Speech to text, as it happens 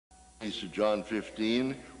To John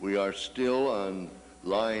 15. We are still on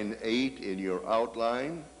line 8 in your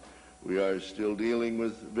outline. We are still dealing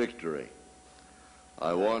with victory.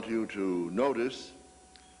 I want you to notice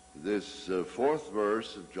this fourth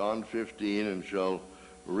verse of John 15 and shall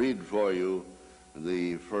read for you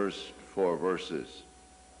the first 4 verses.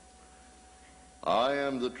 I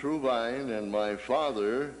am the true vine, and my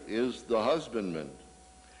Father is the husbandman.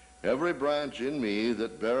 Every branch in me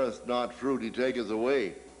that beareth not fruit he taketh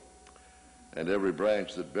away, and every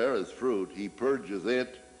branch that beareth fruit, he purgeth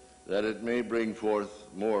it, that it may bring forth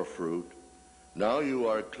more fruit. Now you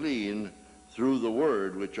are clean through the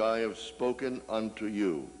word which I have spoken unto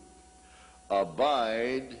you.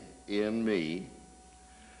 Abide in me,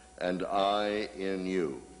 and I in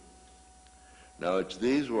you. Now it's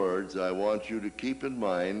these words I want you to keep in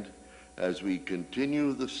mind as we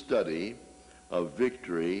continue the study of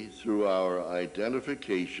victory through our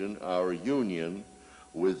identification, our union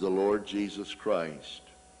with the Lord Jesus Christ.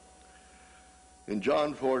 In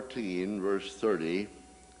John 14, verse 30,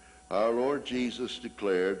 our Lord Jesus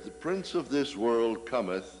declared, "The prince of this world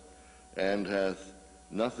cometh, and hath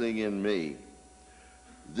nothing in me."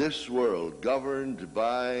 This world, governed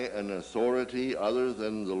by an authority other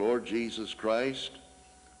than the Lord Jesus Christ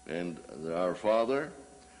and our Father,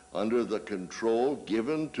 under the control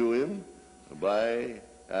given to him by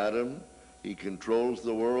Adam, he controls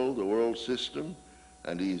the world system,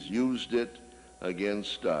 and he's used it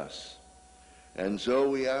against us. And so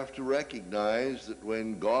we have to recognize that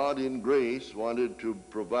when God in grace wanted to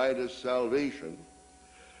provide us salvation,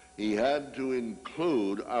 he had to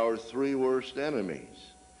include our 3 worst enemies.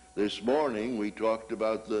 This morning we talked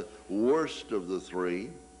about the worst of the 3,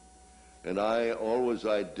 and I always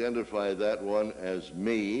identify that one as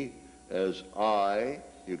me, as I.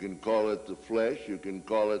 You can call it the flesh, you can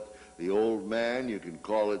call it the old man, you can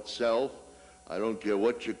call it self. I don't care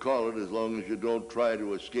what you call it, as long as you don't try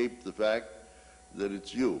to escape the fact that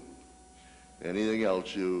it's you. Anything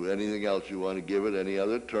else you want to give it, any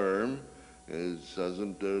other term,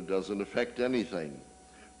 doesn't affect anything.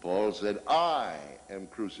 Paul said, I am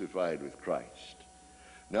crucified with Christ.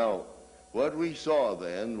 Now, what we saw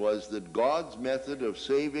then was that God's method of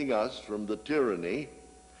saving us from the tyranny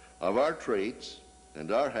of our traits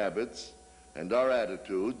and our habits and our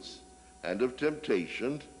attitudes and of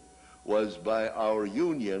temptation was by our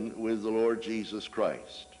union with the Lord Jesus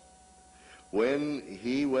Christ. When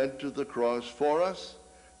he went to the cross for us,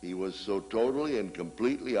 he was so totally and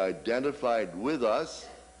completely identified with us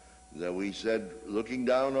that we said, looking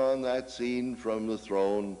down on that scene from the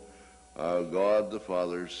throne, our God the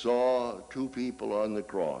Father saw 2 people on the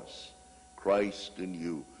cross, Christ and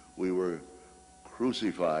you. We were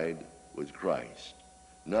crucified with Christ.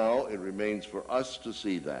 Now it remains for us to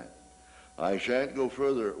see that. I shan't go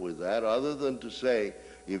further with that other than to say,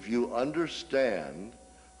 if you understand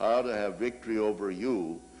how to have victory over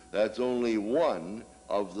you, that's only one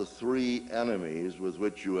of the 3 enemies with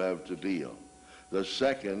which you have to deal. The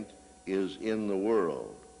second is in the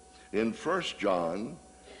world. In 1 John,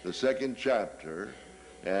 the 2nd chapter,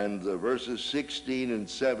 and the verses 16 and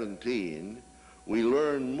 17, we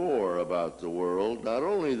learn more about the world, not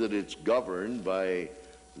only that it's governed by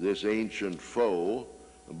this ancient foe,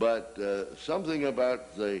 but something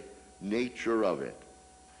about the nature of it.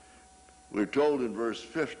 We're told in verse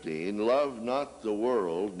 15, love not the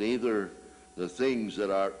world, neither the things that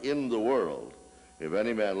are in the world. If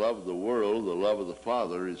any man love the world, the love of the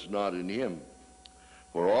Father is not in him.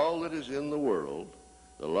 For all that is in the world,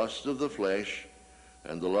 the lust of the flesh,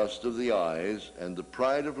 and the lust of the eyes, and the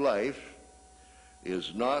pride of life,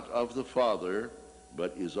 is not of the Father,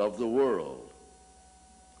 but is of the world.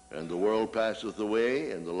 And the world passeth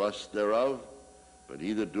away, and the lust thereof, but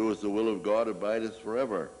he that doeth the will of God abideth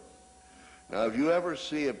forever. Now, if you ever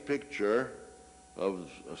see a picture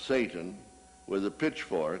of Satan with a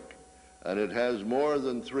pitchfork, and it has more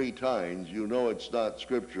than 3 tines, you know it's not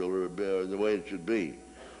scriptural or the way it should be.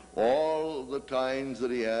 All the tines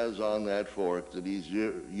that he has on that fork that he's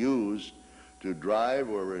used to drive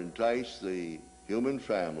or entice the human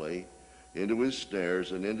family into his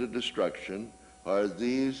snares and into destruction are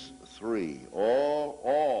these 3.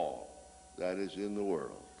 All that is in the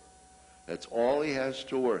world. That's all he has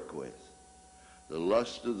to work with. The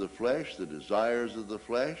lust of the flesh, the desires of the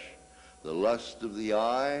flesh, the lust of the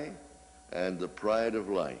eye, and the pride of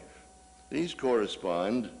life. These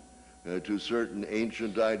correspond to certain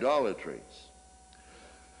ancient idolatries.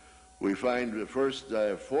 We find the first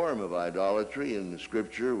form of idolatry in the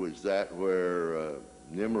Scripture was that where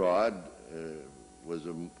Nimrod was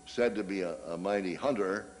said to be a mighty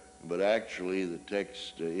hunter, but actually the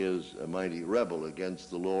text is a mighty rebel against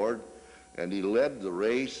the Lord, and he led the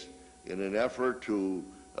race in an effort to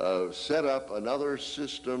set up another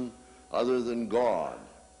system other than God.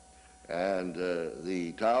 And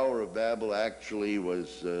the Tower of Babel actually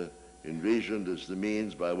was envisioned as the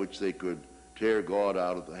means by which they could tear God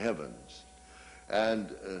out of the heavens. And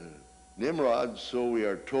Nimrod, so we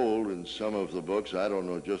are told in some of the books, I don't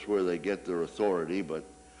know just where they get their authority, but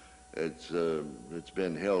it's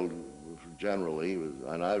been held generally,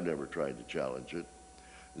 and I've never tried to challenge it,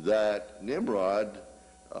 that Nimrod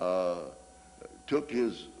took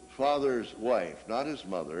his father's wife, not his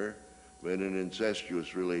mother, but in an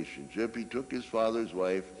incestuous relationship. He took his father's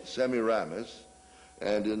wife, Semiramis,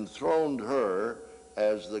 and enthroned her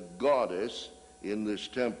as the goddess in this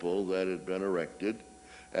temple that had been erected,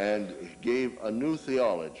 and gave a new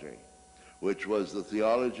theology, which was the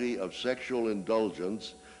theology of sexual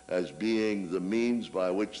indulgence as being the means by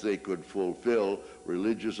which they could fulfill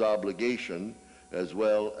religious obligation as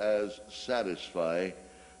well as satisfy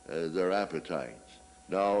their appetites.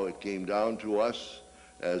 Now it came down to us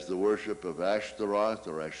as the worship of Ashtaroth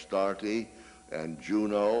or Ashtarte and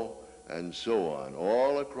Juno and so on.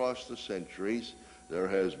 All across the centuries there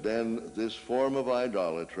has been this form of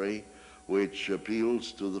idolatry which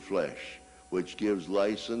appeals to the flesh, which gives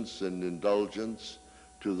license and indulgence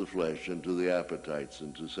to the flesh and to the appetites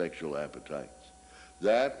and to sexual appetites.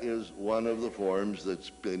 That is one of the forms that's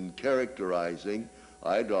been characterizing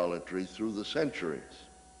idolatry through the centuries.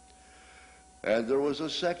 And there was a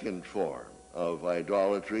second form of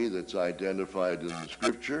idolatry that's identified in the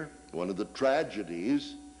Scripture. One of the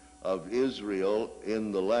tragedies of Israel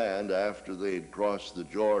in the land after they had crossed the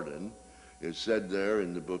Jordan is said there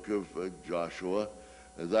in the book of Joshua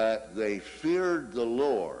that they feared the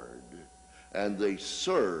Lord and they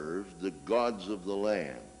served the gods of the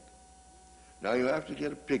land. Now you have to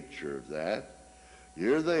get a picture of that.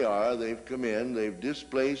 Here they are, they've come in, they've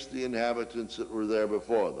displaced the inhabitants that were there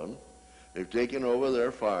before them. They've taken over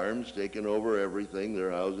their farms, taken over everything,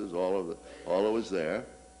 their houses, all that was there.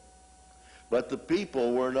 But the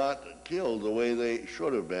people were not killed the way they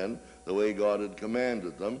should have been, the way God had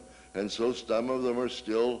commanded them. And so some of them are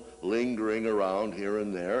still lingering around here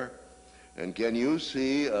and there. And can you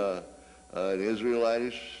see an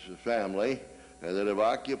Israelitish family that have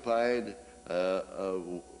occupied a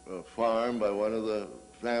farm by one of the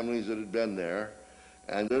families that had been there,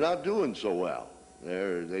 and they're not doing so well.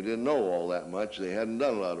 They didn't know all that much. They hadn't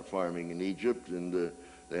done a lot of farming in Egypt, and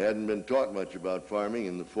they hadn't been taught much about farming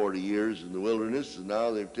in the 40 years in the wilderness, and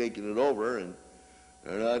now they've taken it over, and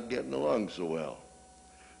they're not getting along so well.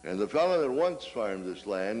 And the fellow that once farmed this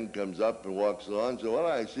land comes up and walks along and says, well,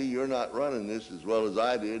 I see you're not running this as well as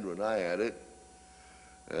I did when I had it.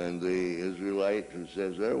 And the Israelite who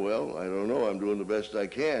says there, well, I don't know, I'm doing the best I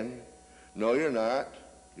can. No, you're not.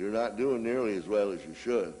 You're not doing nearly as well as you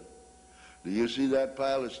should. Do you see that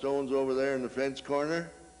pile of stones over there in the fence corner?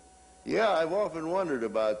 Yeah, I've often wondered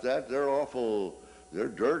about that. They're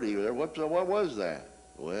dirty. What was that?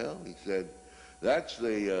 Well, he said, that's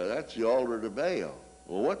the altar to Baal.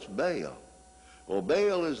 Well, what's Baal? Well,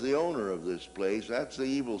 Baal is the owner of this place. That's the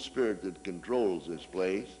evil spirit that controls this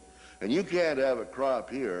place. And you can't have a crop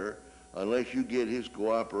here unless you get his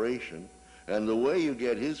cooperation. And the way you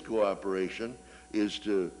get his cooperation is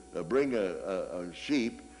to bring a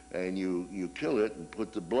sheep and you kill it and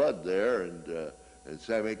put the blood there and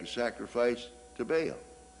make a sacrifice to Baal.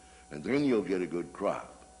 And then you'll get a good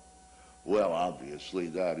crop. Well, obviously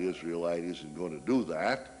that Israelite isn't going to do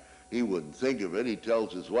that. He wouldn't think of it. He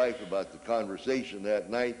tells his wife about the conversation that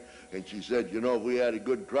night, and she said, you know, if we had a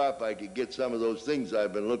good crop, I could get some of those things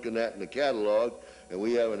I've been looking at in the catalog, and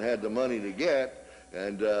we haven't had the money to get,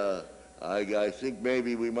 and I think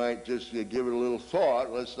maybe we might just give it a little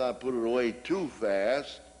thought. Let's not put it away too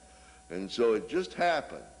fast. And so it just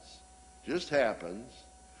happens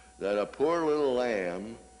that a poor little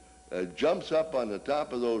lamb jumps up on the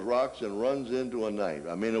top of those rocks and runs into a knife.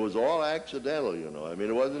 I mean, it was all accidental, you know. I mean,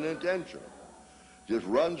 it wasn't intentional. Just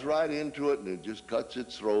runs right into it, and it just cuts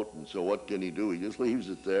its throat. And so what can he do? He just leaves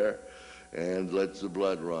it there and lets the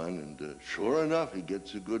blood run. And sure enough, he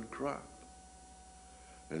gets a good crop.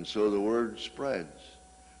 And so the word spreads.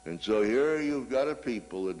 And so here you've got a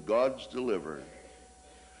people that God's delivered.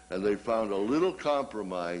 And they found a little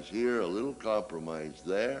compromise here, a little compromise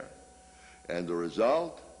there. And the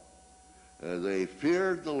result? They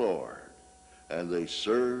feared the Lord, and they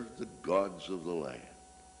served the gods of the land.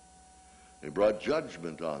 They brought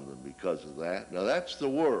judgment on them because of that. Now that's the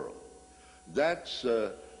world. That's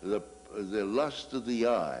the lust of the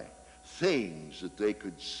eye, things that they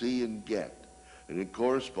could see and get. And it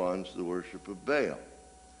corresponds to the worship of Baal.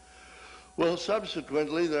 Well,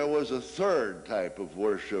 subsequently, there was a third type of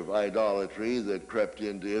worship, idolatry, that crept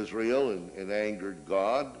into Israel and angered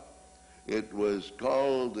God. It was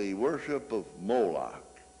called the worship of Moloch.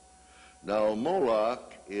 Now,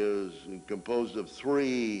 Moloch is composed of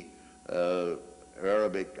three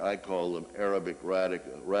Arabic, I call them Arabic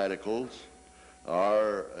radicals,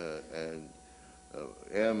 R and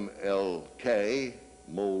M-L-K,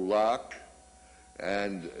 Moloch,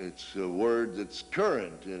 and it's a word that's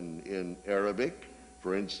current in Arabic.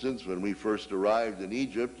 For instance, when we first arrived in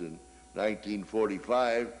Egypt in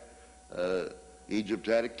 1945, Egypt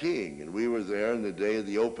had a king, and we were there on the day of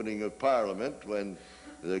the opening of Parliament when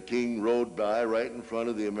the king rode by right in front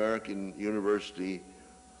of the American University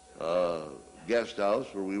guest house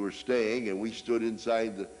where we were staying, and we stood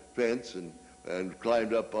inside the fence and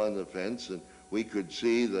climbed up on the fence, and we could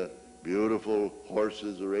see the beautiful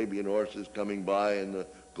horses, Arabian horses, coming by in the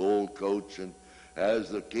gold coach. And as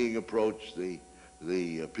the king approached,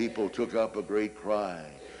 the people took up a great cry,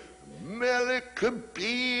 Melik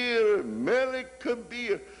Kabir, Melik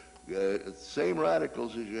Kabir. Same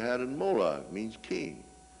radicals as you had in Moloch, means king.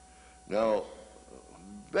 Now,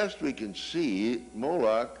 best we can see,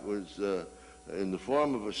 Moloch was in the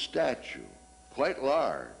form of a statue, quite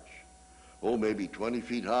large, maybe 20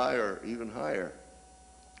 feet high or even higher.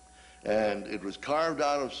 And it was carved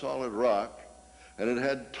out of solid rock, and it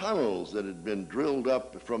had tunnels that had been drilled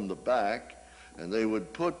up from the back, and they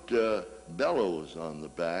would put bellows on the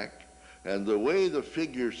back. And the way the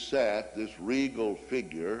figure sat, this regal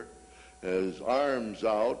figure, his arms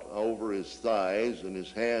out over his thighs and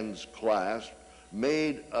his hands clasped,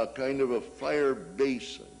 made a kind of a fire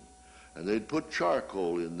basin. And they'd put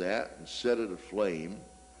charcoal in that and set it aflame.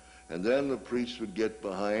 And then the priest would get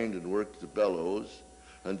behind and work the bellows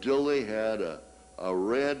until they had a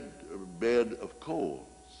red bed of coals.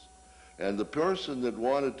 And the person that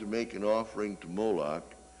wanted to make an offering to Moloch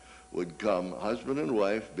would come, husband and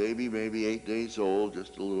wife, baby maybe 8 days old,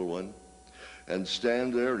 just a little one, and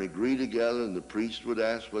stand there and agree together, and the priest would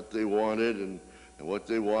ask what they wanted, and what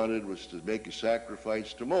they wanted was to make a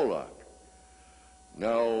sacrifice to Moloch.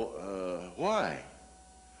 Now, why?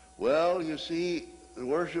 Well, you see, the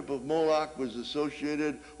worship of Moloch was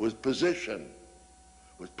associated with position,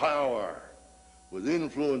 with power, with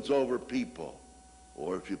influence over people,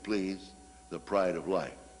 or, if you please, the pride of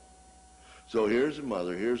life. So here's a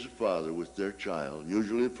mother, here's a father with their child,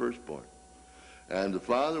 usually a firstborn. And the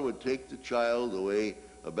father would take the child the way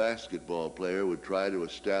a basketball player would try to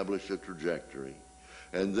establish a trajectory,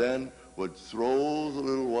 and then would throw the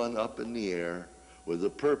little one up in the air with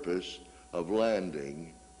the purpose of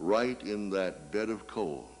landing right in that bed of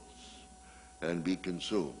coals and be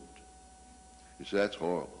consumed. You say, that's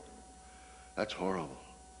horrible. That's horrible.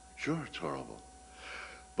 Sure, it's horrible.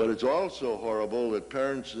 But it's also horrible that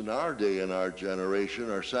parents in our day and our generation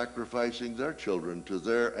are sacrificing their children to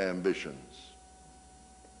their ambitions.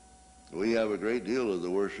 We have a great deal of the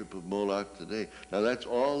worship of Moloch today. Now, that's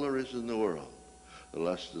all there is in the world. The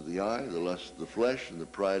lust of the eye, the lust of the flesh, and the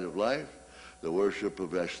pride of life, the worship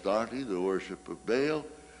of Astarte, the worship of Baal,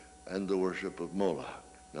 and the worship of Moloch.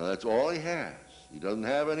 Now, that's all he has. He doesn't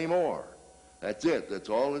have any more. That's it. That's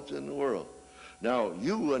all that's in the world. Now,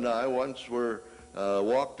 you and I once were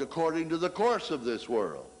walked according to the course of this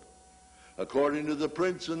world, according to the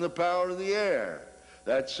prince and the power of the air,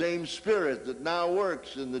 that same spirit that now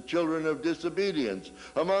works in the children of disobedience,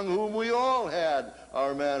 among whom we all had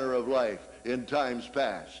our manner of life in times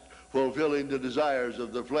past, fulfilling the desires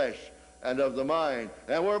of the flesh and of the mind,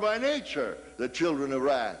 and were by nature the children of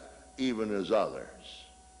wrath, even as others.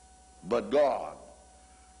 But God,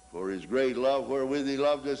 for his great love wherewith he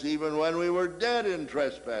loved us even when we were dead in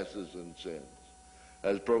trespasses and sins,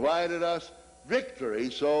 has provided us victory,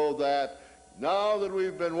 so that now that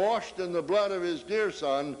we've been washed in the blood of his dear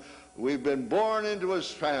Son, we've been born into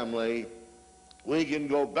his family, we can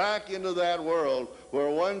go back into that world where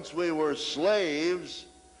once we were slaves,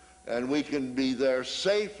 and we can be there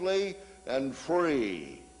safely and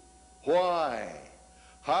free. Why?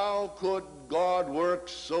 How could God work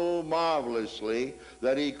so marvelously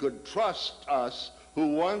that he could trust us, who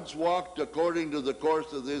once walked according to the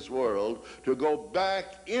course of this world, to go back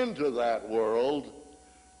into that world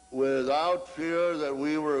without fear that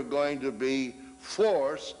we were going to be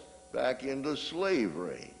forced back into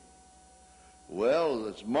slavery? Well,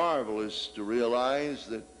 it's marvelous to realize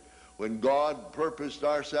that when God purposed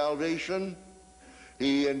our salvation,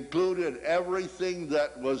 he included everything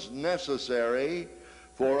that was necessary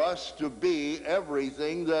for us to be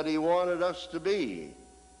everything that he wanted us to be.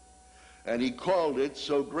 And he called it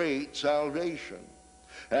so great salvation.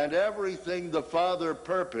 And everything the Father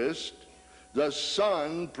purposed the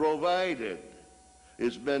Son provided.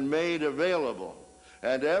 It's been made available.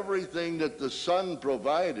 And everything that the Son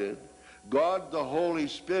provided, God the Holy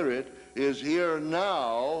Spirit is here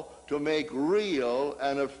now to make real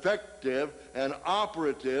and effective and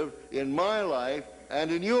operative in my life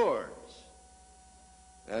and in yours.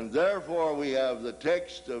 And therefore we have the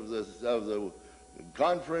text of the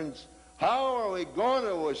conference, how are we going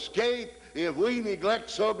to escape if we neglect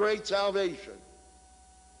so great salvation?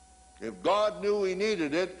 If God knew we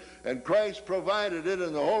needed it, and Christ provided it,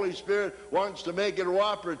 and the Holy Spirit wants to make it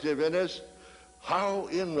operative in us, how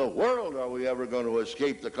in the world are we ever going to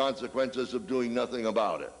escape the consequences of doing nothing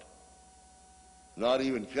about it? Not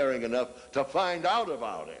even caring enough to find out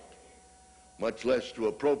about it, much less to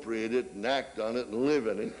appropriate it and act on it and live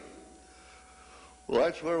in it. Well,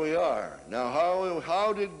 that's where we are. Now,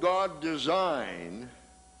 how did God design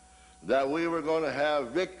that we were going to have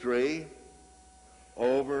victory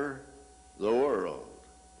over the world?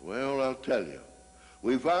 Well, I'll tell you.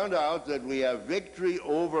 We found out that we have victory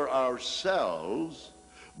over ourselves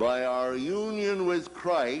by our union with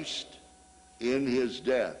Christ in his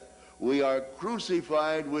death. We are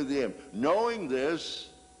crucified with him. Knowing this,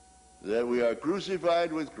 that we are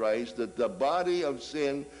crucified with Christ, that the body of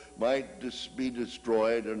sin might be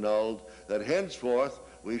destroyed, annulled, that henceforth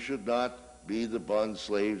we should not be the bond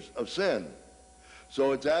slaves of sin.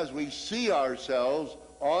 So it's as we see ourselves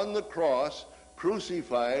on the cross,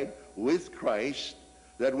 crucified with Christ,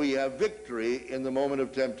 that we have victory in the moment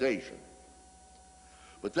of temptation.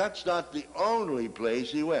 But that's not the only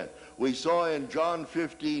place he went. We saw in John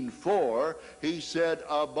 15:4, he said,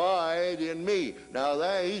 abide in me. Now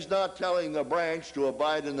he's not telling the branch to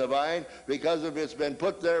abide in the vine, because if it's been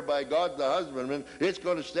put there by God the husbandman, it's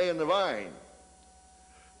going to stay in the vine.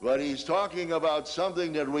 But he's talking about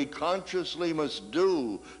something that we consciously must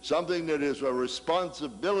do, something that is a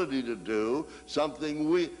responsibility to do,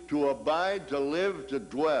 something to abide, to live, to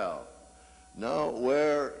dwell. Now,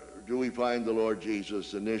 where do we find the Lord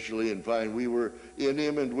Jesus initially and find we were in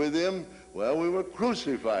him and with him? Well, we were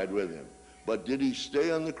crucified with him. But did he stay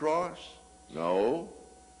on the cross? No.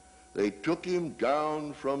 They took him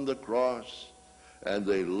down from the cross and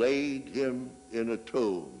they laid him in a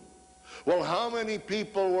tomb. Well, how many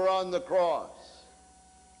people were on the cross?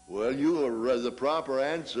 Well, the proper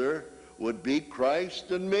answer would be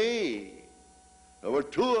Christ and me. There were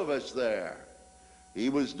two of us there. He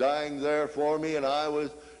was dying there for me, and I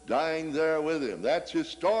was dying there with him. That's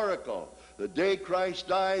historical. The day Christ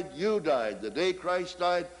died, you died. The day Christ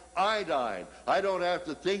died, I died. I don't have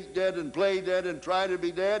to think dead and play dead and try to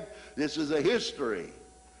be dead. This is a history.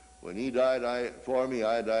 When he died for me,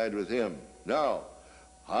 I died with him. Now,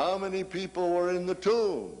 how many people were in the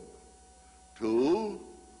tomb? Two.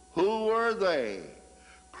 Who were they?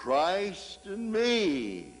 Christ and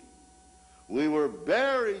me. We were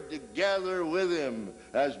buried together with him.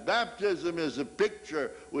 As baptism is a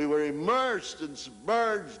picture, we were immersed and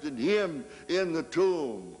submerged in him in the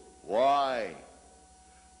tomb. Why?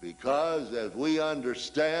 Because as we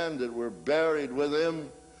understand that we're buried with him,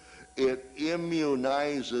 it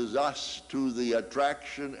immunizes us to the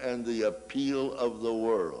attraction and the appeal of the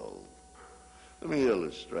world. Let me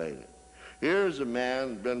illustrate it. Here's a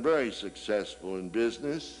man, been very successful in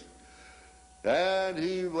business, and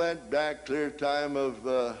he went back clear time of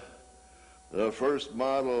the first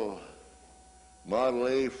Model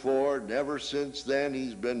A Ford. And ever since then,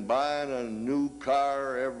 he's been buying a new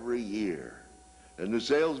car every year. And the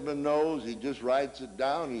salesman knows, he just writes it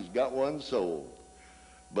down, he's got one sold.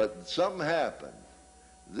 But something happened.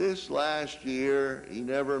 This last year, he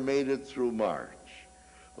never made it through March.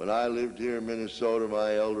 When I lived here in Minnesota,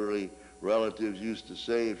 my elderly relatives used to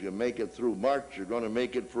say, if you make it through March, you're going to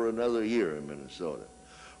make it for another year in Minnesota.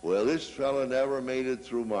 Well, this fella never made it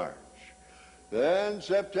through March. Then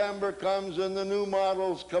September comes and the new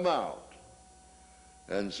models come out.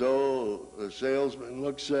 And so the salesman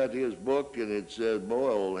looks at his book and it says,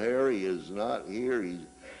 boy, old Harry is not here.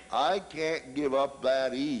 I can't give up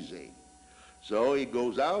that easy. So he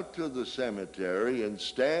goes out to the cemetery and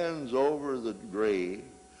stands over the grave,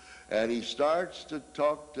 and he starts to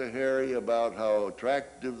talk to Harry about how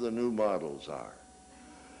attractive the new models are.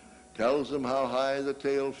 Tells him how high the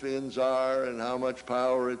tail fins are and how much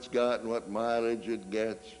power it's got and what mileage it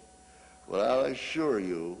gets. Well, I'll assure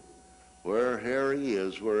you, where Harry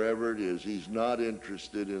is, wherever it is, he's not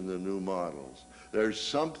interested in the new models. There's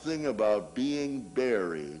something about being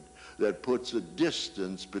buried that puts a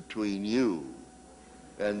distance between you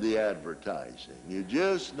and the advertising. You're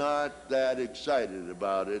just not that excited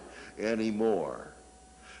about it anymore.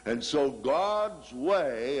 And so God's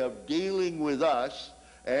way of dealing with us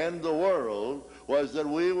and the world was that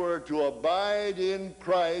we were to abide in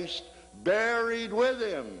Christ, buried with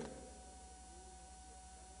him.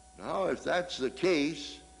 Now, if that's the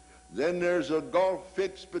case, then there's a gulf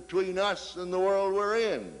fixed between us and the world we're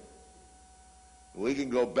in. We can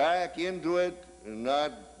go back into it and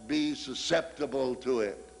not be susceptible to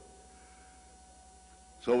it.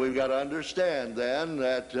 So we've got to understand then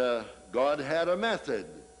that God had a method,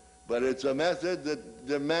 but it's a method that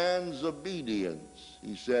demands obedience.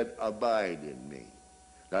 He said, abide in me.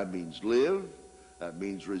 That means live, that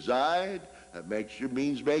means reside, that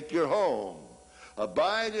means make your home.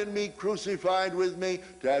 Abide in me, crucified with me,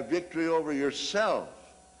 to have victory over yourself.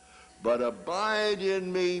 But abide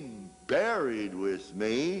in me, buried with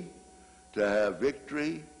me, to have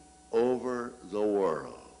victory over the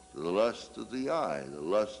world. The lust of the eye, the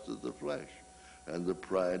lust of the flesh, and the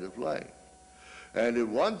pride of life.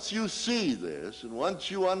 And once you see this, and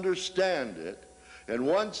once you understand it, and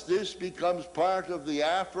once this becomes part of the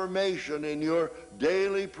affirmation in your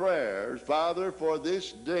daily prayers, Father, for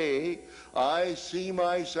this day I see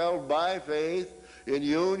myself by faith in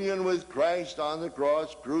union with Christ on the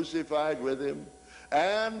cross, crucified with him,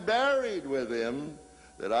 and buried with him,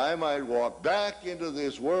 that I might walk back into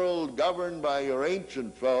this world governed by your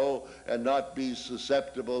ancient foe and not be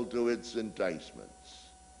susceptible to its enticements.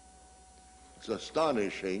 It's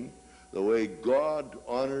astonishing the way God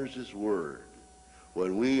honors his word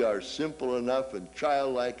when we are simple enough and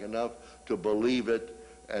childlike enough to believe it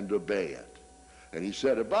and obey it. And he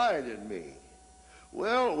said, abide in me.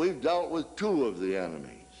 Well, we've dealt with two of the enemies,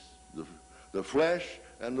 the flesh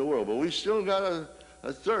and the world, but we still got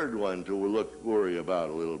a third one to worry about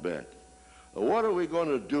a little bit. What are we going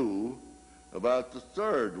to do about the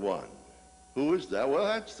third one? Who is that? Well,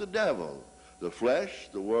 that's the devil. The flesh,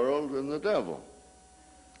 the world, and the devil.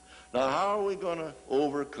 Now, how are we going to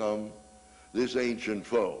overcome this ancient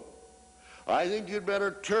foe? I think you'd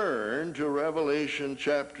better turn to Revelation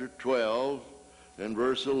chapter 12 and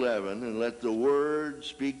verse 11 and let the word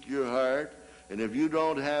speak to your heart. And if you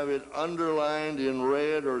don't have it underlined in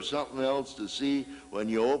red or something else to see when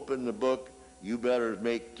you open the book, you better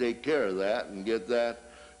take care of that and get that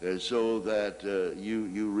so that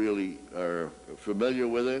you really are familiar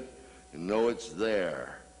with it and know it's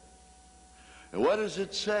there. And what does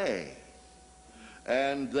it say?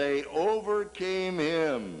 And they overcame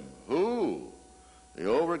him. Who? They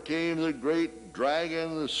overcame the great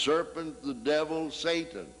dragon, the serpent, the devil,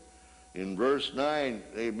 Satan. In verse 9,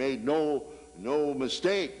 they made no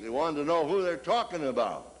mistake. They wanted to know who they're talking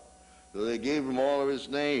about. So they gave him all of his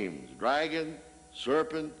names. Dragon,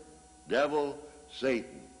 serpent, devil,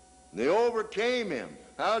 Satan. They overcame him.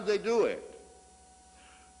 How did they do it?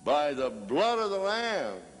 By the blood of the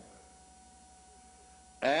Lamb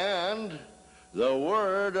and the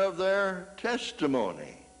word of their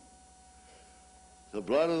testimony. The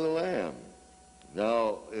blood of the Lamb.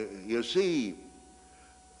 Now, you see,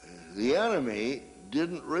 the enemy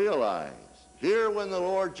didn't realize. Here, when the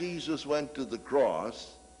Lord Jesus went to the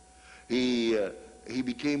cross, he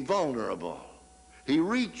became vulnerable. He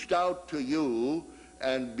reached out to you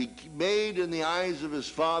and made in the eyes of his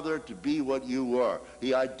Father to be what you were.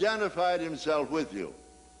 He identified himself with you.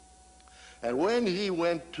 And when he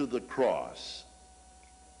went to the cross,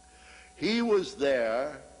 he was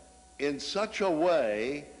there in such a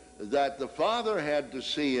way that the Father had to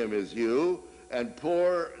see him as you and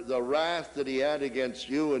pour the wrath that he had against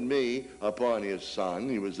you and me upon his Son.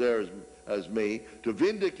 He was there as me to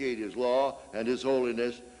vindicate his law and his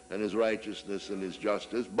holiness and his righteousness and his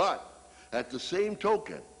justice. But at the same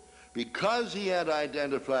token, because he had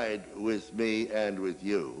identified with me and with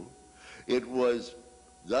you, it was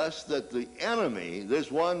thus that the enemy, this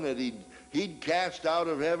one that he'd cast out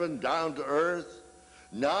of heaven down to earth,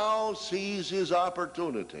 now sees his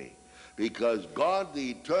opportunity. Because God,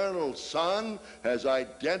 the eternal Son, has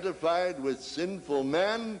identified with sinful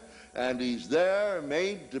men, and he's there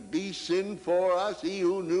made to be sin for us, he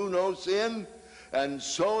who knew no sin. And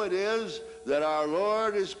so it is that our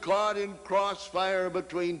Lord is caught in crossfire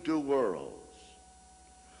between two worlds.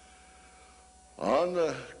 On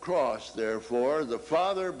the cross, therefore, the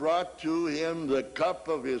Father brought to him the cup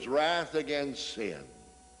of his wrath against sin.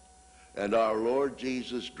 And our Lord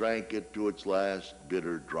Jesus drank it to its last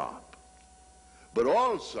bitter drop. But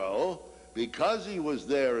also, because he was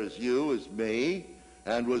there as you, as me,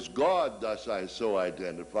 and was God thus so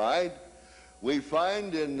identified, we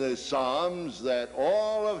find in the Psalms that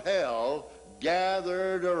all of hell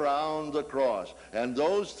gathered around the cross. And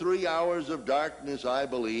those 3 hours of darkness, I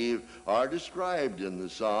believe, are described in the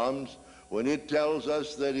Psalms when it tells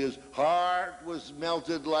us that his heart was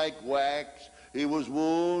melted like wax, He was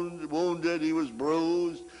wounded, he was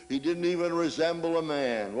bruised. He didn't even resemble a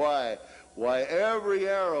man. Why? Why, every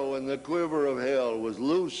arrow in the quiver of hell was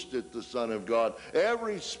loosed at the Son of God.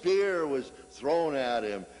 Every spear was thrown at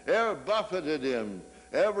him, buffeted him.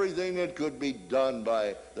 Everything that could be done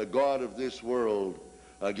by the God of this world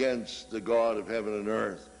against the God of heaven and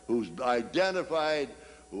earth, who's identified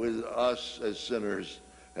with us as sinners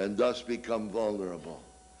and thus become vulnerable.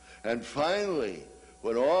 And finally,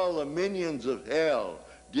 when all the minions of hell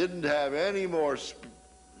didn't have any more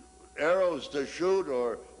arrows to shoot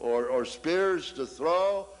or spears to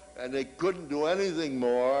throw, and they couldn't do anything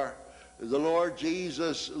more, the Lord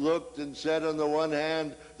Jesus looked and said, on the one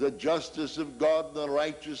hand, the justice of God and the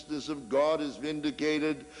righteousness of God is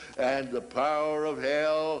vindicated, and the power of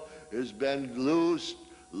hell has been loosed.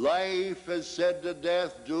 Life has said to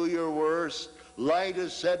death, do your worst. Light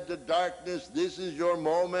has said to darkness, this is your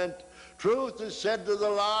moment. Truth has said to the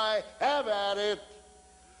lie, have at it.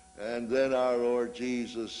 And then our Lord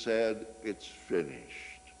Jesus said, it's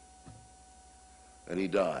finished. And he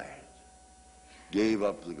died, gave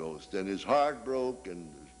up the ghost. And his heart broke and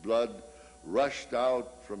his blood rushed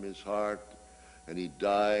out from his heart. And he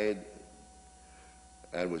died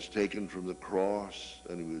and was taken from the cross,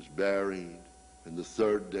 and he was buried. And the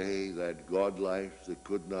third day, that God life that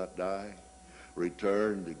could not die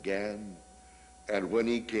returned again. And when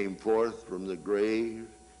he came forth from the grave,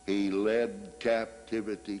 he led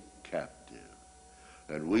captivity captive.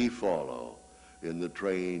 And we follow in the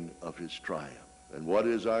train of his triumph. And what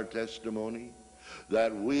is our testimony?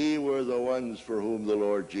 That we were the ones for whom the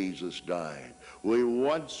Lord Jesus died. We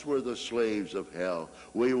once were the slaves of hell.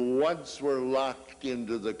 We once were locked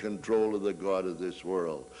into the control of the God of this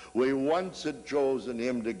world. We once had chosen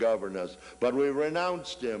him to govern us, but we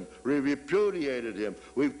renounced him, we repudiated him.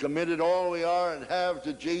 We've committed all we are and have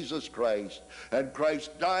to Jesus Christ, and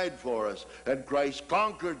Christ died for us, and Christ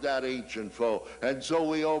conquered that ancient foe, and so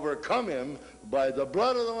we overcome him by the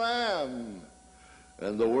blood of the Lamb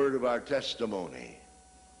and the word of our testimony.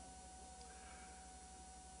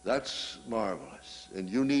 That's marvelous, and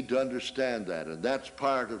you need to understand that, and that's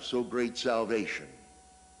part of so great salvation.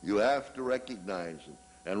 You have to recognize it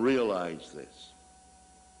and realize this.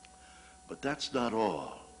 But that's not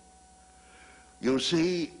all. You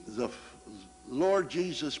see, the Lord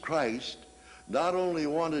Jesus Christ not only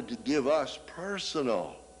wanted to give us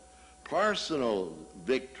personal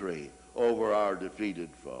victory over our defeated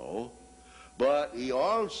foe, but he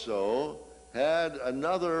also had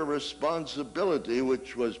another responsibility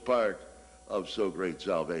which was part of so great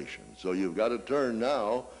salvation. So you've got to turn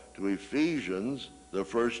now to Ephesians, the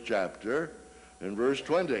first chapter, and verse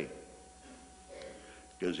 20.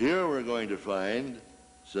 Because here we're going to find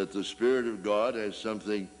that the Spirit of God has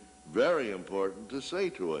something very important to say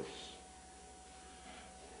to us.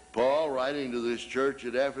 Paul, writing to this church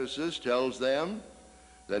at Ephesus, tells them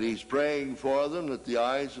that he's praying for them, that the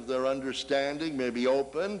eyes of their understanding may be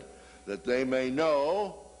opened, that they may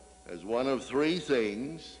know, as one of three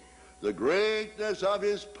things, the greatness of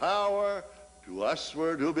his power to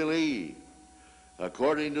usward who believe,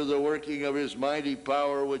 according to the working of his mighty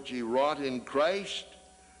power which he wrought in Christ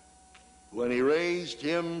when he raised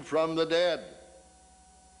him from the dead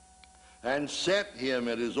and set him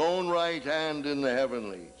at his own right hand in the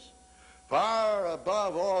heavenlies, far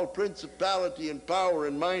above all principality and power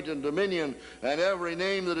and might and dominion and every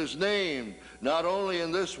name that is named, not only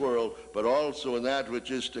in this world, but also in that which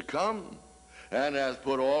is to come, and hath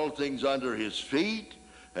put all things under his feet,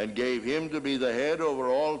 and gave him to be the head over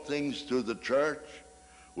all things to the church,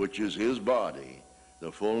 which is his body,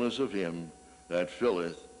 the fullness of him that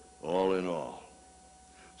filleth all in all.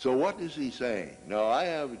 So what is he saying? Now, I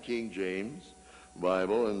have a King James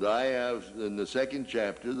Bible, and I have in the second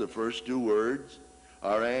chapter, the first two words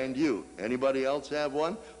are and you. Anybody else have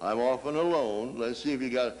one? I'm often alone. Let's see if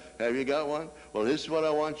have you got one? Well, this is what I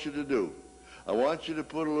want you to do. I want you to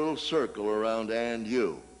put a little circle around and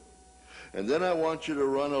you. And then I want you to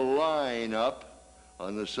run a line up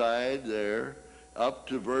on the side there, up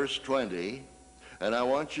to verse 20. And I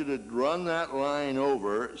want you to run that line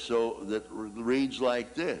over so that reads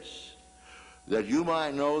like this: that you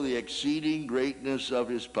might know the exceeding greatness of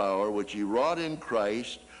his power, which he wrought in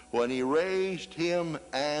Christ when he raised him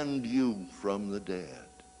and you from the dead,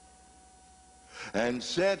 and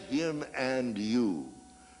set him and you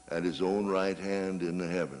at his own right hand in the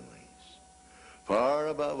heavenlies, far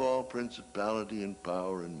above all principality and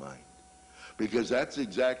power and might. Because that's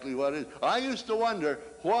exactly what it is. I used to wonder,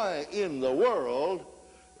 why in the world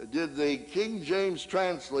did the King James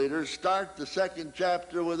translator start the second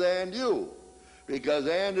chapter with and you? Because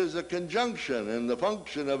and is a conjunction, and the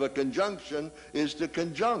function of a conjunction is to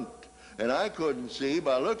conjunct. and I couldn't see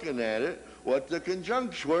by looking at it what the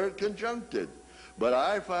where it conjuncted. But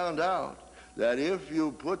I found out that if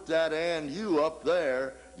you put that and you up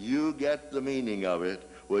there, you get the meaning of it,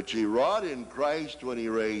 which he wrought in Christ when he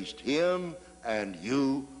raised him and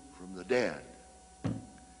you from the dead.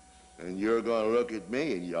 And you're going to look at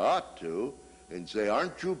me, and you ought to, and say,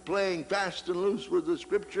 aren't you playing fast and loose with the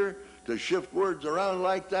Scripture to shift words around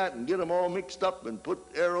like that and get them all mixed up and put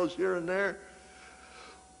arrows here and there?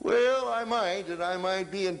 Well, I might, and I might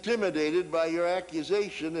be intimidated by your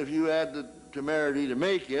accusation if you had the temerity to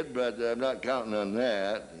make it, but I'm not counting on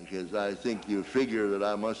that, because I think you figure that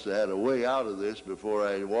I must have had a way out of this before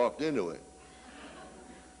I walked into it.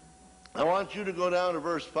 I want you to go down to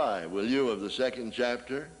verse 5, will you, of the 2nd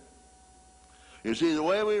chapter? You see, the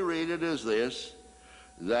way we read it is this,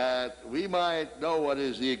 that we might know what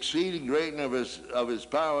is the exceeding greatness of his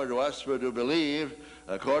power to us for to believe,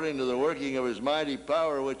 according to the working of his mighty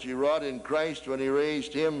power, which he wrought in Christ when he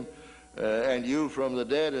raised him and you from the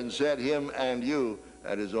dead and set him and you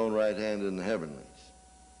at his own right hand in the heavenlies.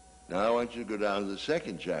 Now I want you to go down to the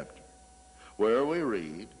 2nd chapter, where we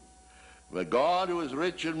read, but God, who is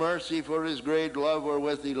rich in mercy for his great love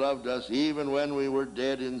wherewith he loved us, even when we were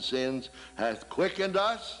dead in sins, hath quickened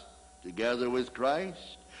us together with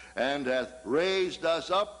Christ, and hath raised us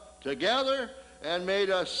up together, and made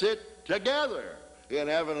us sit together in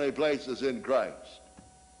heavenly places in Christ.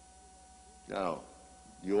 Now,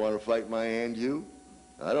 you want to fight my hand, you?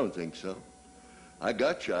 I don't think so. I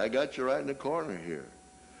got you right in the corner here.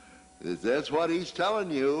 That's what he's telling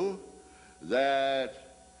you, that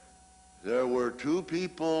there were 2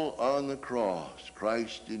 people on the cross,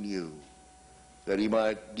 Christ in you, that he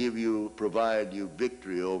might provide you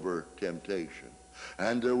victory over temptation.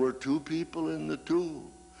 And there were 2 people in the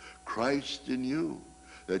tomb, Christ in you,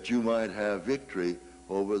 that you might have victory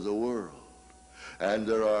over the world. And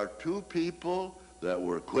there are 2 people that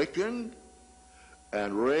were quickened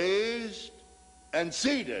and raised and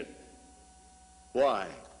seated. Why?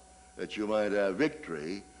 That you might have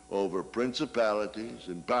victory over principalities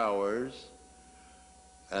and powers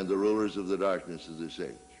and the rulers of the darkness of this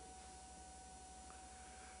age.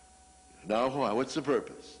 Now why? What's the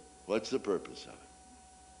purpose? What's the purpose of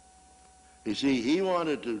it? You see, he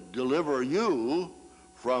wanted to deliver you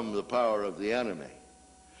from the power of the enemy.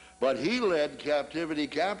 But he led captivity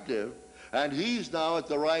captive, and he's now at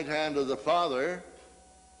the right hand of the Father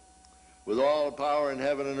with all the power in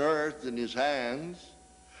heaven and earth in his hands.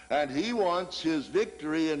 And he wants his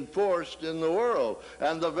victory enforced in the world.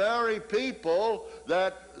 And the very people,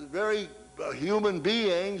 very human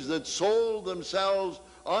beings that sold themselves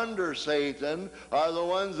under Satan are the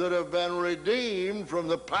ones that have been redeemed from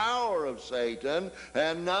the power of Satan.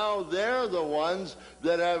 And now they're the ones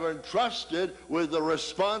that have entrusted with the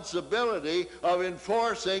responsibility of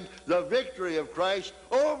enforcing the victory of Christ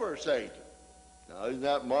over Satan. Now, isn't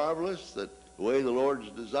that marvelous, that the way the Lord's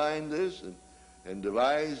designed this and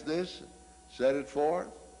devised this and set it forth?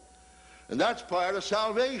 And that's part of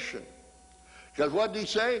salvation. Because what did he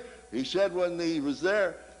say? He said when he was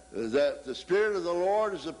there that the Spirit of the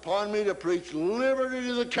Lord is upon me to preach liberty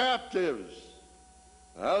to the captives.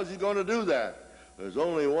 How is he going to do that? There's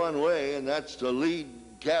only one way, and that's to lead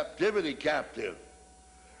captivity captive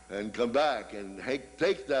and come back and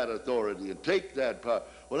take that authority and take that power.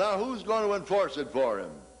 Well, now who's going to enforce it for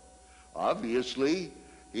him? Obviously,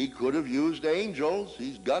 he could have used angels.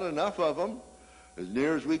 He's got enough of them. As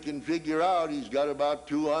near as we can figure out, he's got about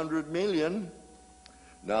 200 million.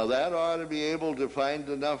 Now that ought to be able to find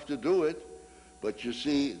enough to do it. But you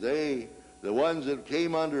see, the ones that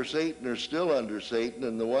came under Satan are still under Satan,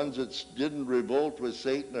 and the ones that didn't revolt with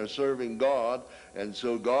Satan are serving God. And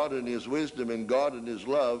so God in his wisdom and God in his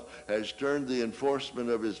love has turned the enforcement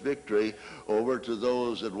of his victory over to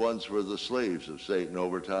those that once were the slaves of Satan,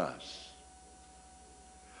 over to us.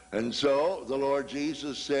 And so the Lord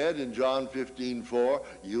Jesus said in John 15:4,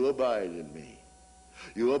 you abide in me.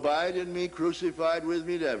 You abide in me, crucified with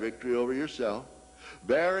me to have victory over yourself,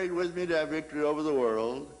 buried with me to have victory over the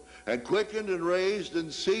world, and quickened and raised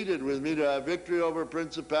and seated with me to have victory over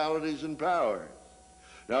principalities and powers.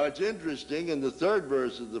 Now it's interesting, in the 3rd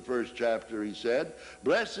verse of the 1st chapter he said,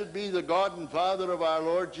 blessed be the God and Father of our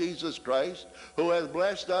Lord Jesus Christ, who has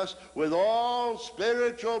blessed us with all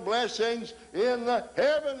spiritual blessings in the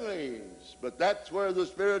heavenlies. But that's where the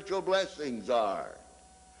spiritual blessings are.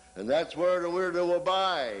 And that's where we're to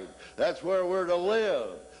abide. That's where we're to live.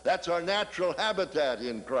 That's our natural habitat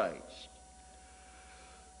in Christ.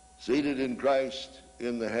 Seated in Christ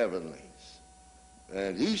in the heavenlies.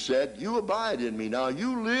 And he said, you abide in me. Now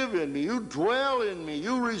you live in me. You dwell in me.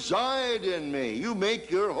 You reside in me. You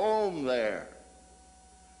make your home there.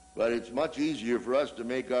 But it's much easier for us to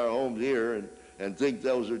make our homes here and think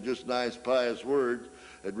those are just nice, pious words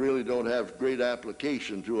that really don't have great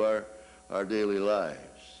application to our daily lives.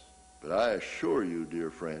 But I assure you, dear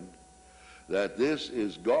friend, that this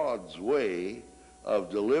is God's way of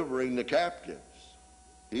delivering the captives.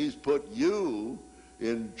 He's put you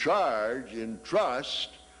in charge, in trust,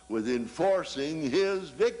 with enforcing his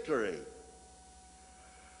victory.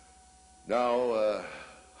 Now,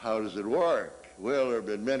 how does it work? Well, there have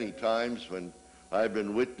been many times when I've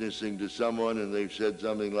been witnessing to someone and they've said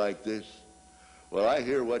something like this. Well, I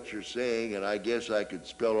hear what you're saying, and I guess I could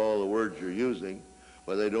spell all the words you're using,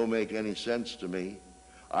 but they don't make any sense to me.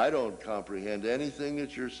 I don't comprehend anything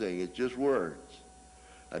that you're saying. It's just words.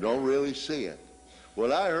 I don't really see it.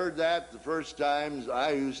 When I heard that the first times,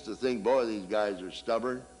 I used to think, boy, these guys are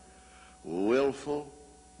stubborn, willful,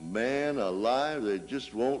 man alive. They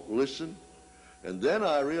just won't listen. And then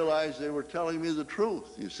I realized they were telling me the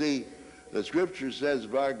truth. You see, the Scripture says,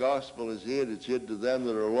 if our gospel is hid, it's hid to them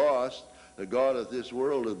that are lost. The God of this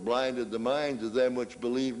world hath blinded the minds of them which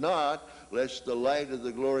believe not, lest the light of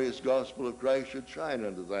the glorious gospel of Christ should shine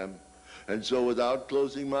unto them. And so without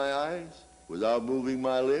closing my eyes, without moving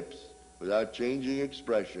my lips, without changing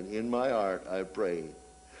expression, in my heart I prayed,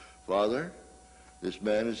 Father, this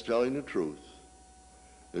man is telling the truth.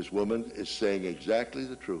 This woman is saying exactly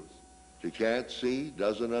the truth. She can't see,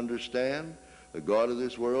 doesn't understand. The God of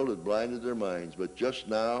this world had blinded their minds. But just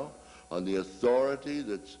now, on the authority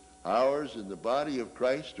that's ours in the body of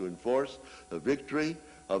Christ to enforce the victory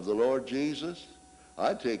of the Lord Jesus,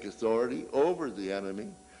 I take authority over the enemy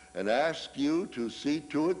and ask you to see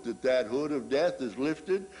to it that that hood of death is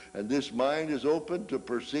lifted and this mind is open to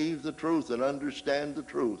perceive the truth and understand the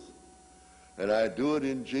truth. And I do it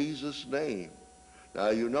in Jesus' name. Now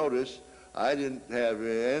you notice I didn't have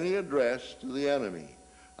any address to the enemy.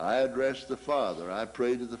 I addressed the Father. I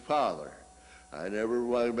prayed to the Father. I never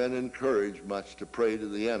have been encouraged much to pray to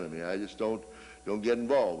the enemy. I just don't get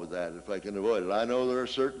involved with that if I can avoid it. I know there are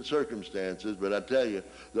certain circumstances, but I tell you,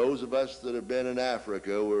 those of us that have been in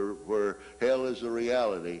Africa where hell is a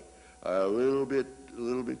reality are a little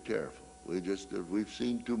bit careful. We've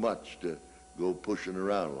seen too much to go pushing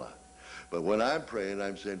around a lot. But when I'm praying,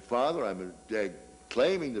 I'm saying, Father, I'm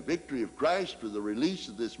claiming the victory of Christ for the release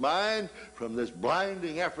of this mind from this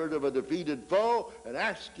blinding effort of a defeated foe, and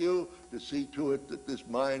ask you to see to it that this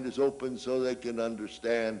mind is open so they can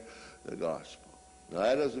understand the gospel. Now,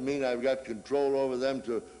 that doesn't mean I've got control over them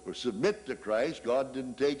or submit to Christ. God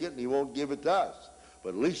didn't take it and he won't give it to us. But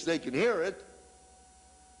at least they can hear it.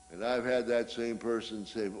 And I've had that same person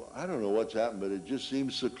say, well, I don't know what's happened, but it just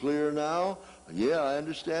seems so clear now. Yeah, I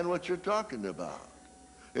understand what you're talking about.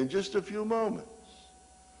 In just a few moments,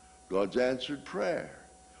 God's answered prayer.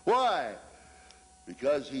 Why?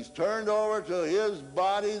 Because he's turned over to his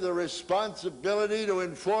body the responsibility to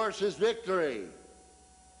enforce his victory.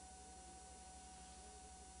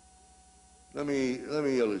 Let me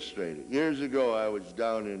illustrate it. Years ago, I was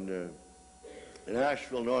down in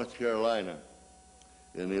Asheville, North Carolina,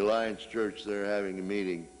 in the Alliance Church there having a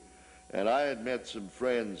meeting. And I had met some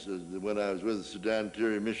friends when I was with the Sudan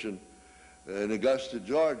Interior Mission in Augusta,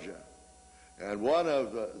 Georgia. And one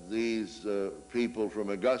of these people from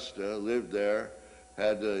Augusta lived there,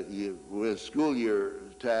 had a school year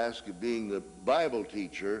task of being the Bible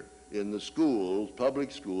teacher in the schools,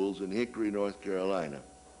 public schools in Hickory, North Carolina.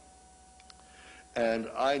 And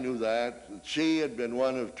I knew that. She had been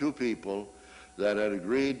one of two people that had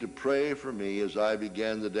agreed to pray for me as I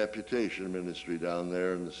began the deputation ministry down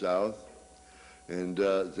there in the South. And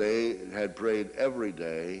they had prayed every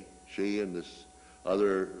day, she and this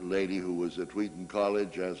other lady who was at Wheaton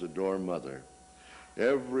College as a dorm mother.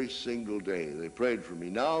 Every single day they prayed for me.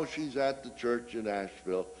 Now she's at the church in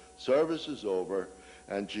Asheville. Service is over.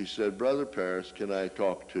 And she said, Brother Paris, can I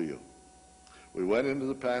talk to you? We went into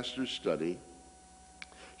the pastor's study.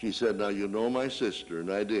 She said, now you know my sister,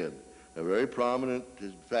 and I did. A very prominent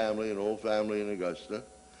family, an old family in Augusta.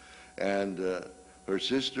 And her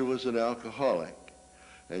sister was an alcoholic.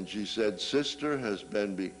 And she said, sister has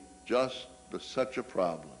been just such a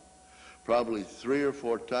problem. Probably 3 or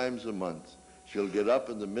 4 times a month. She'll get up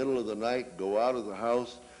in the middle of the night, go out of the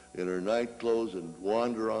house in her night clothes and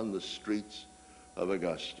wander on the streets of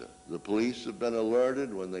Augusta. The police have been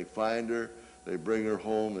alerted. When they find her, they bring her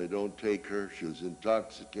home. They don't take her. She was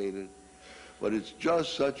intoxicated. But it's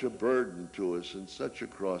just such a burden to us and such a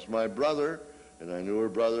cross. My brother, and I knew her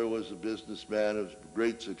brother was a businessman of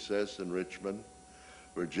great success in Richmond,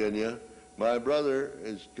 Virginia. My brother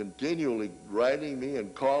is continually writing me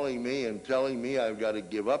and calling me and telling me I've got to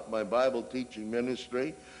give up my Bible teaching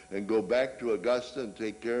ministry and go back to Augusta and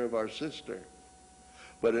take care of our sister.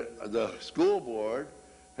 But the school board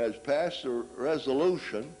has passed a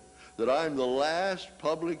resolution that I'm the last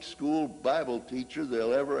public school Bible teacher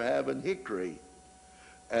they'll ever have in Hickory.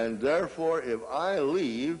 And therefore, if I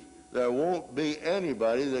leave, there won't be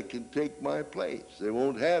anybody that can take my place. They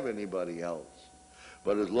won't have anybody else.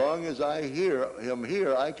 But as long as I am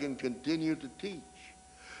here, I can continue to teach.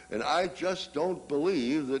 And I just don't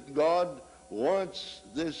believe that God wants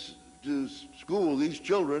this to school, these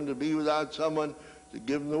children, to be without someone to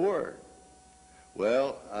give them the word.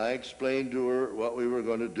 Well, I explained to her what we were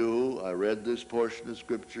going to do. I read this portion of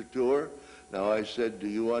Scripture to her. Now I said, do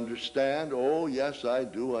you understand? Oh, yes, I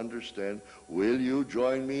do understand. Will you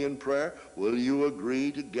join me in prayer? Will you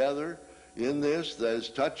agree together in this, that is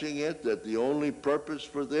touching it, that the only purpose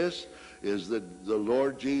for this is that the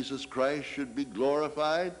Lord Jesus Christ should be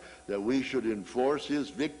glorified, that we should enforce his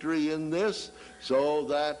victory in this, so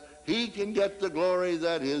that he can get the glory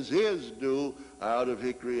that is his due out of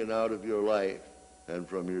Hickory and out of your life, and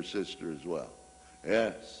from your sister as well.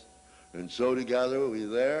 Yes. And so together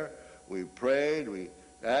we prayed, we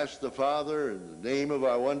asked the Father in the name of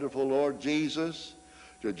our wonderful Lord Jesus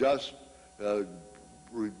to just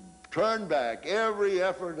turn back every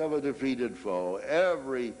effort of a defeated foe,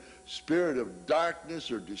 every spirit of darkness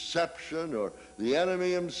or deception or the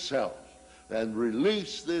enemy himself, and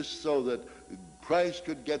release this so that Christ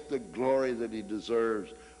could get the glory that he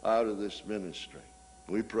deserves out of this ministry.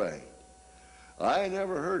 We prayed. I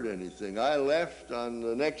never heard anything. I left on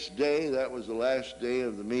the next day. That was the last day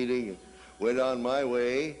of the meeting, and went on my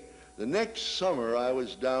way. The next summer, I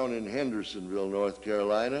was down in Hendersonville, North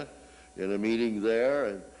Carolina, in a meeting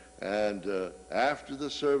there, and after the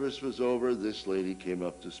service was over, this lady came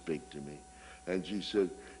up to speak to me. And she said,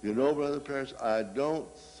 you know, Brother Parris, I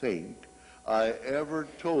don't think I ever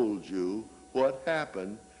told you what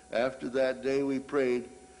happened after that day we prayed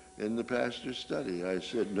in the pastor's study. I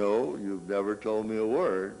said, no, you've never told me a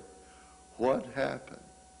word. What happened?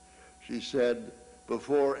 She said,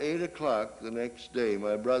 before 8 o'clock the next day,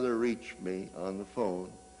 my brother reached me on the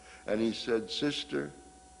phone, and he said, sister,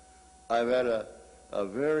 I've had a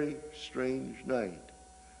very strange night.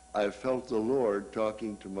 I felt the Lord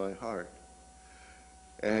talking to my heart.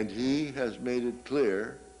 And he has made it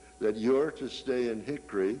clear that you're to stay in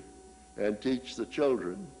Hickory and teach the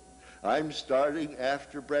children. I'm starting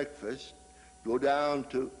after breakfast, go down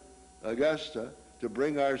to Augusta to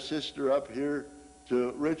bring our sister up here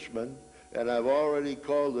to Richmond, and I've already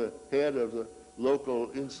called the head of the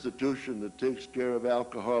local institution that takes care of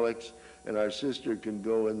alcoholics, and our sister can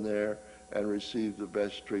go in there and receive the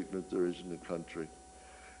best treatment there is in the country.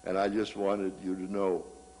 And I just wanted you to know.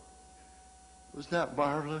 Wasn't that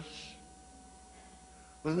marvelous?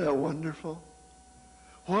 Wasn't that wonderful?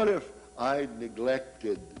 What if I'd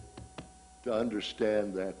neglected to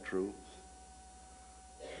understand that truth?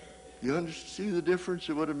 You see the difference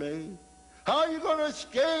it would have made? How are you going to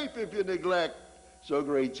escape if you neglect so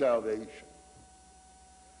great salvation?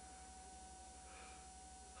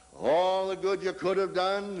 All the good you could have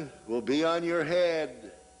done will be on your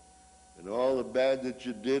head, and all the bad that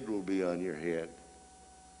you did will be on your head.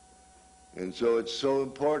 And so it's so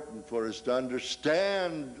important for us to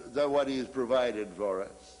understand that what he has provided for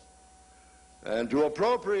us, and to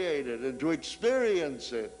appropriate it, and to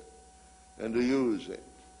experience it, and to use it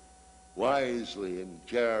wisely and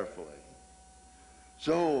carefully.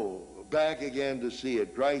 So, back again to see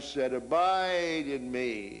it. Christ said, abide in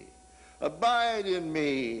me. Abide in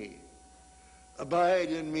me. Abide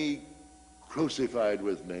in me, crucified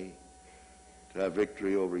with me, to have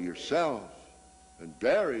victory over yourself, and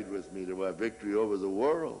buried with me to have victory over the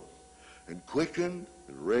world, and quickened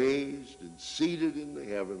and raised and seated in the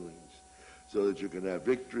heavenlies, so that you can have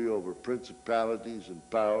victory over principalities and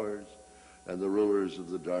powers and the rulers of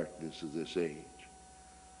the darkness of this age.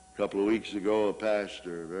 A couple of weeks ago, a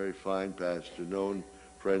pastor, a very fine pastor, known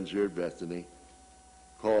friends here at Bethany,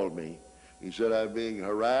 called me. He said, I'm being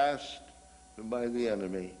harassed by the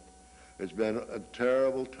enemy. It's been a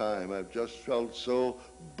terrible time. I've just felt so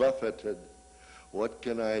buffeted. What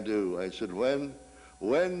can I do? I said,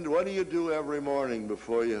 what do you do every morning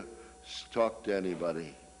before you talk to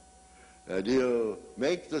anybody? Do you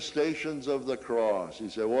make the Stations of the Cross? He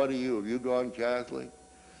said, what do you? Have you gone Catholic?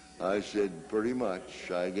 I said, pretty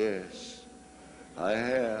much, I guess. I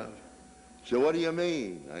have. So what do you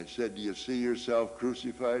mean? I said, do you see yourself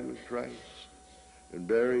crucified with Christ, and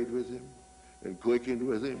buried with him, and quickened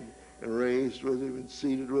with him, and raised with him, and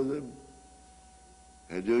seated with him?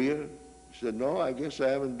 And do you? He said, no, I guess I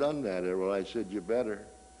haven't done that. Well, I said, you better.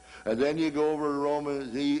 And then you go over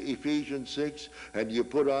to Ephesians 6, and you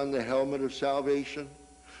put on the helmet of salvation,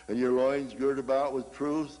 and your loins girt about with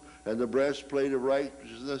truth, and the breastplate of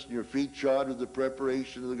righteousness, and your feet shod with the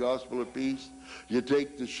preparation of the gospel of peace. You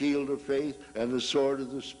take the shield of faith and the sword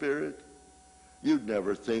of the Spirit. You'd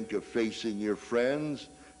never think of facing your friends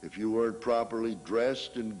if you weren't properly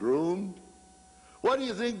dressed and groomed. What do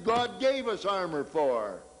you think God gave us armor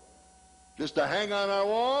for? Just to hang on our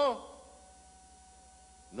wall?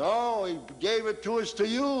 No, he gave it to us to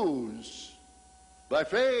use by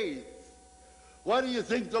faith. What do you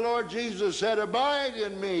think the Lord Jesus said, abide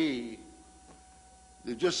in me?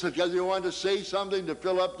 Just because you want to say something to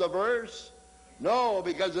fill up the verse? No,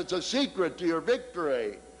 because it's a secret to your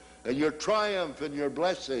victory and your triumph and your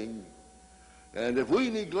blessing. And if we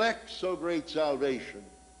neglect so great salvation,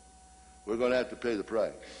 we're going to have to pay the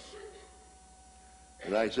price.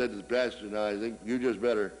 And I said to the pastor, now I think you just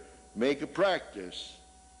better make a practice.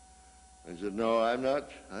 I said, no, I'm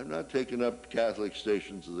not taking up Catholic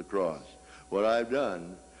Stations of the Cross. What I've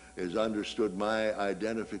done is understood my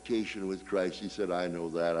identification with Christ. He said, I know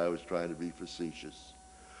that. I was trying to be facetious.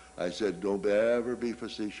 I said, don't ever be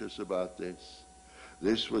facetious about this.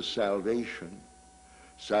 This was salvation.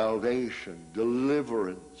 Salvation,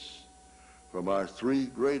 deliverance from our three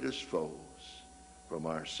greatest foes, from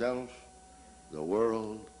ourself, the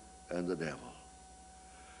world, and the devil.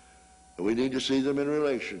 And we need to see them in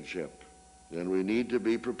relationship, and we need to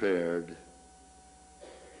be prepared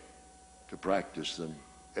to practice them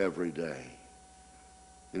every day.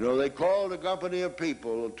 You know, they called a company of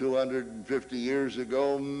people 250 years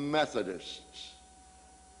ago Methodists.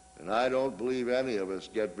 And I don't believe any of us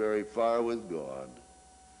get very far with God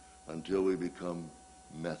until we become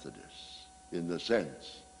Methodists, in the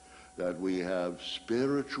sense that we have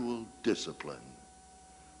spiritual discipline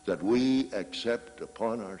that we accept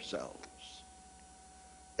upon ourselves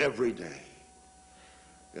every day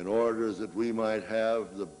in order that we might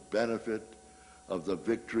have the benefit of the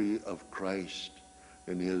victory of Christ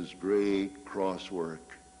in his great cross work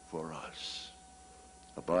for us.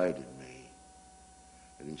 Abide in me.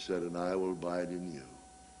 And he said, and I will abide in you.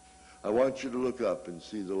 I want you to look up and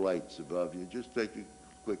see the lights above you. Just take a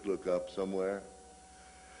quick look up somewhere.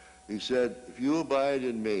 He said, if you abide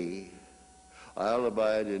in me, I'll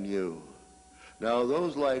abide in you. Now,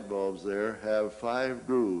 those light bulbs there have 5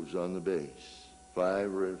 grooves on the base,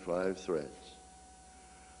 5 threads.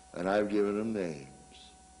 And I've given them names.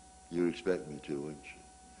 You expect me to, wouldn't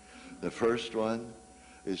you? The first one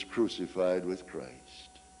is crucified with Christ.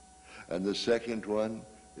 And the second one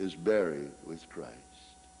is buried with Christ.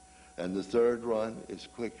 And the third one is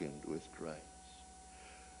quickened with Christ.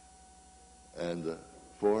 And the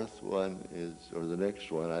fourth one is, or the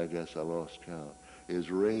next one, I guess I lost count, is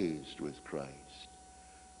raised with Christ.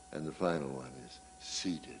 And the final one is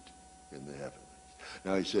seated in the heavens.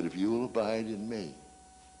 Now he said, if you will abide in me,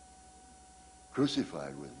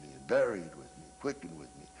 crucified with me, and buried with me, quickened with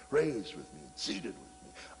me, raised with me, and seated with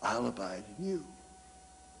me, I'll abide in you.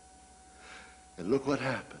 And look what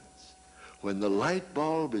happens. When the light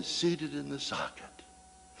bulb is seated in the socket,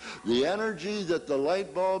 the energy that the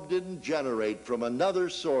light bulb didn't generate from another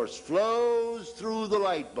source flows through the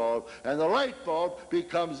light bulb, and the light bulb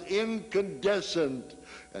becomes incandescent.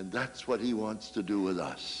 And that's what he wants to do with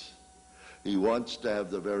us. He wants to have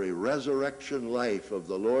the very resurrection life of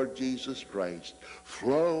the Lord Jesus Christ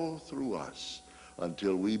flow through us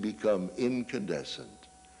until we become incandescent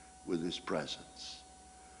with his presence.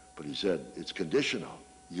 But he said, it's conditional.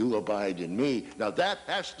 You abide in me. Now that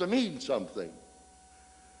has to mean something.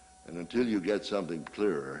 And until you get something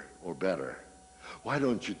clearer or better, why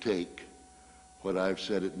don't you take what I've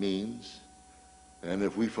said it means, and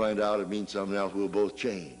if we find out it means something else, we'll both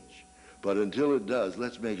change. But until it does,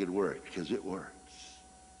 let's make it work, because it works.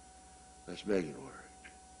 Let's make it work.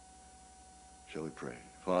 Shall we pray?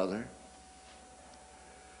 Father,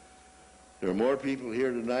 there are more people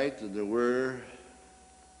here tonight than there were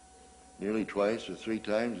nearly twice or 3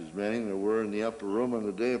 times as many than there were in the upper room on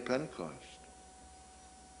the day of Pentecost.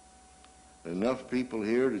 Enough people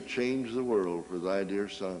here to change the world for thy dear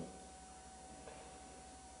Son.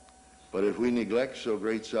 But if we neglect so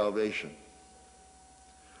great salvation,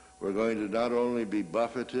 we're going to not only be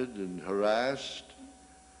buffeted and harassed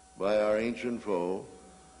by our ancient foe,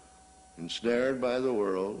 ensnared by the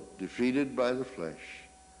world, defeated by the flesh.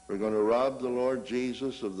 We're going to rob the Lord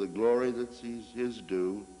Jesus of the glory that's his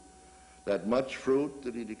due, that much fruit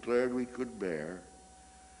that he declared we could bear,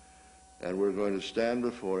 and we're going to stand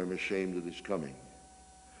before him ashamed at his coming.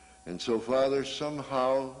 And so, Father,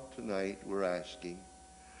 somehow tonight we're asking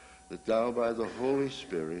that thou by the Holy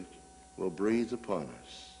Spirit will breathe upon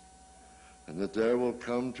us, and that there will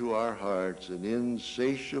come to our hearts an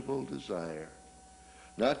insatiable desire,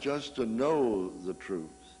 not just to know the truth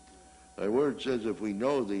Thy word says if we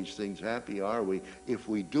know these things, happy are we if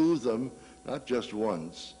we do them, not just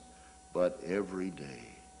once, but every day.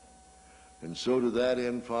 And so to that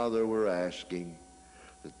end, Father, we're asking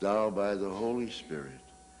that thou, by the Holy Spirit,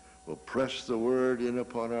 will press the word in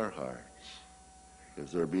upon our hearts.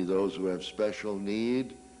 If there be those who have special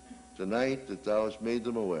need tonight that thou hast made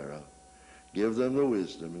them aware of, give them the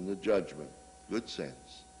wisdom and the judgment, good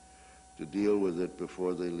sense, to deal with it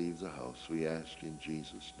before they leave the house. We ask in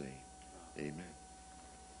Jesus' name. Amen.